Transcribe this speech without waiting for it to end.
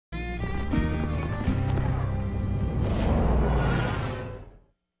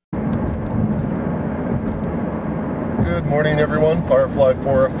morning, everyone.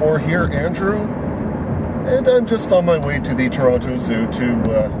 Firefly404 here, Andrew. And I'm just on my way to the Toronto Zoo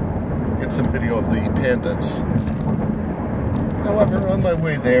to get some video of the pandas. However, on my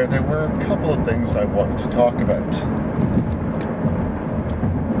way there were a couple of things I wanted to talk about.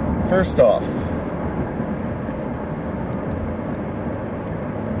 First off,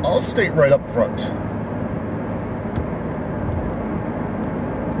 I'll state right up front.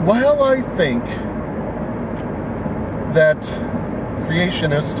 While I think that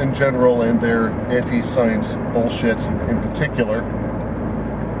creationists in general and their anti-science bullshit in particular,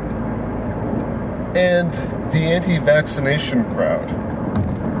 and the anti-vaccination crowd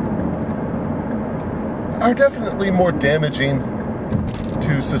are definitely more damaging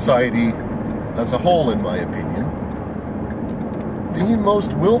to society as a whole, in my opinion, the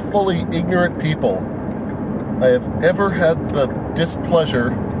most willfully ignorant people I have ever had the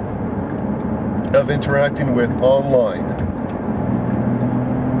displeasure of interacting with online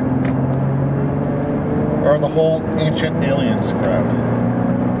are the whole ancient aliens crowd.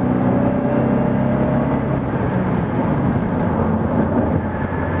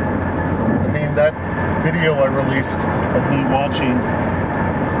 I mean, that video I released of me watching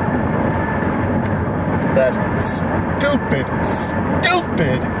that stupid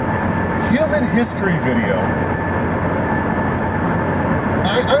human history video.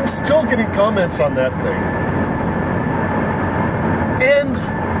 I'm still getting comments on that thing. And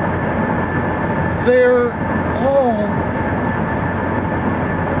they're all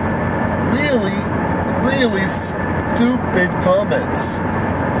really stupid comments.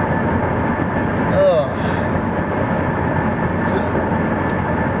 Just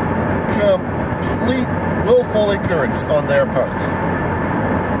complete willful ignorance on their part.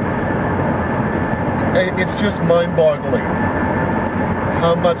 It's just mind-boggling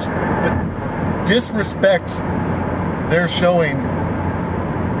how much disrespect they're showing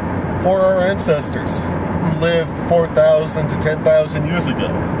for our ancestors who lived 4,000 to 10,000 years ago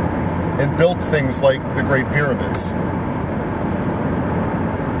and built things like the Great Pyramids.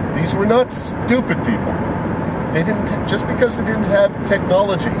 These were not stupid people. They didn't, just because they didn't have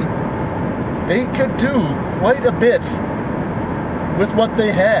technology, they could do quite a bit with what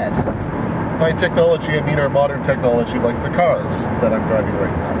they had. By technology, I mean our modern technology, like the cars that I'm driving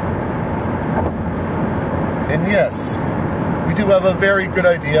right now. And yes, we do have a very good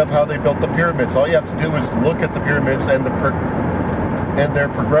idea of how they built the pyramids. All you have to do is look at the pyramids and their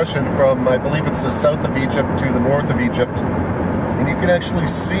progression from, I believe it's the south of Egypt to the north of Egypt, and you can actually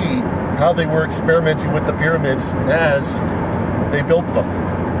see how they were experimenting with the pyramids as they built them.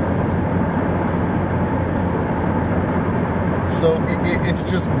 So it's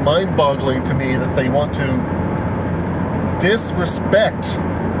just mind-boggling to me that they want to disrespect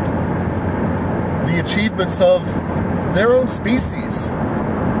the achievements of their own species.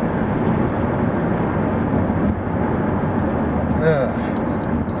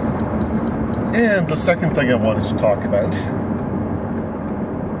 And the second thing I wanted to talk about,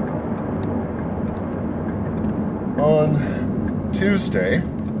 on Thursday,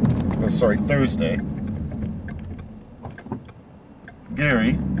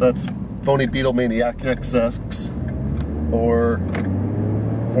 Gary, that's Phony Beatlemaniac XX, or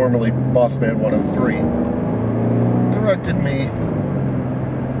formerly Bossman 103, directed me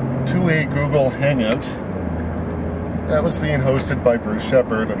to a Google Hangout that was being hosted by Bruce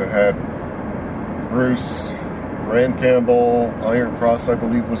Shepard, and it had Bruce, Ran Campbell, Iron Cross, I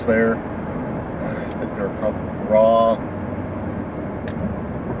believe, was there. I think they were probably Raw.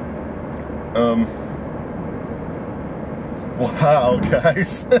 Wow,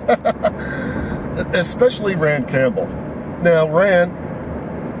 guys. Especially Ran Campbell. Now, Ran,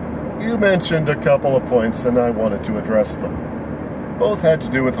 you mentioned a couple of points, and I wanted to address them. Both had to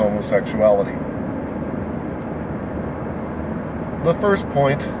do with homosexuality. The first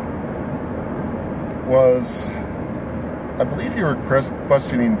point was, I believe you were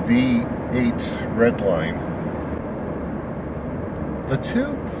questioning V8 Redline. The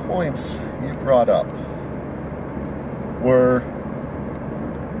 2 points you brought up were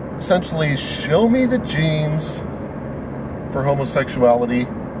essentially, show me the genes for homosexuality,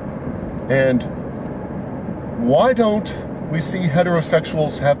 and why don't we see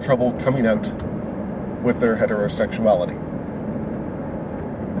heterosexuals have trouble coming out with their heterosexuality?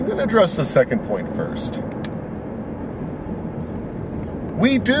 I'm going to address the second point first.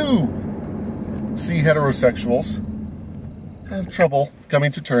 We do see heterosexuals have trouble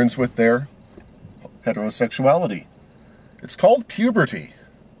coming to terms with their heterosexuality. It's called puberty.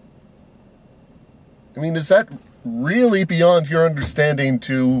 I mean, is that really beyond your understanding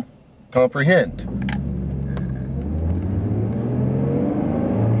to comprehend?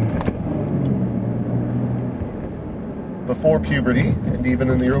 before puberty, and even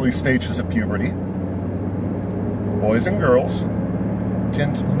in the early stages of puberty, boys and girls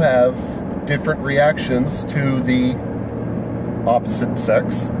tend to have different reactions to the opposite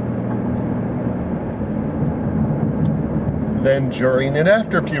sex than during and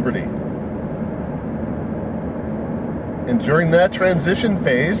after puberty. And during that transition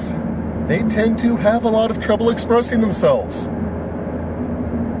phase, they tend to have a lot of trouble expressing themselves.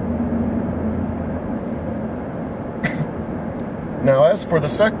 Now, as for the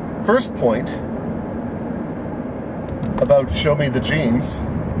first point about show me the genes,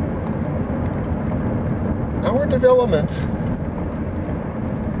 our development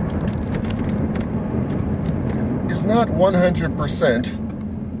is not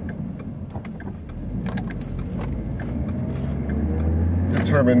 100%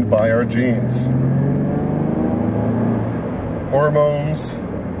 determined by our genes. Hormones,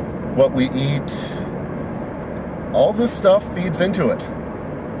 what we eat, all this stuff feeds into it.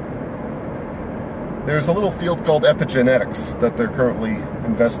 There's a little field called epigenetics that they're currently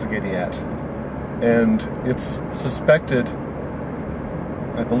investigating at. And it's suspected,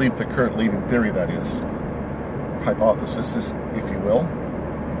 I believe the current leading theory that is, hypothesis, if you will,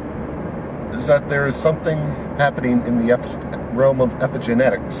 is that there is something happening in the realm of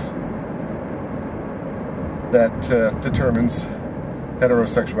epigenetics that determines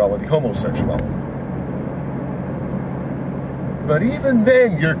heterosexuality, homosexuality. But even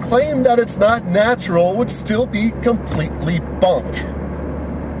then, your claim that it's not natural would still be completely bunk.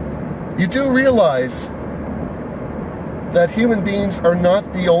 You do realize that human beings are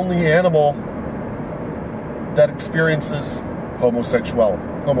not the only animal that experiences homosexual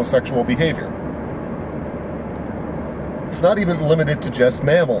behavior. It's not even limited to just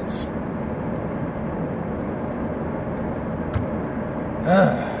mammals.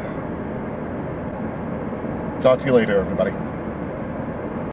 Talk to you later, everybody.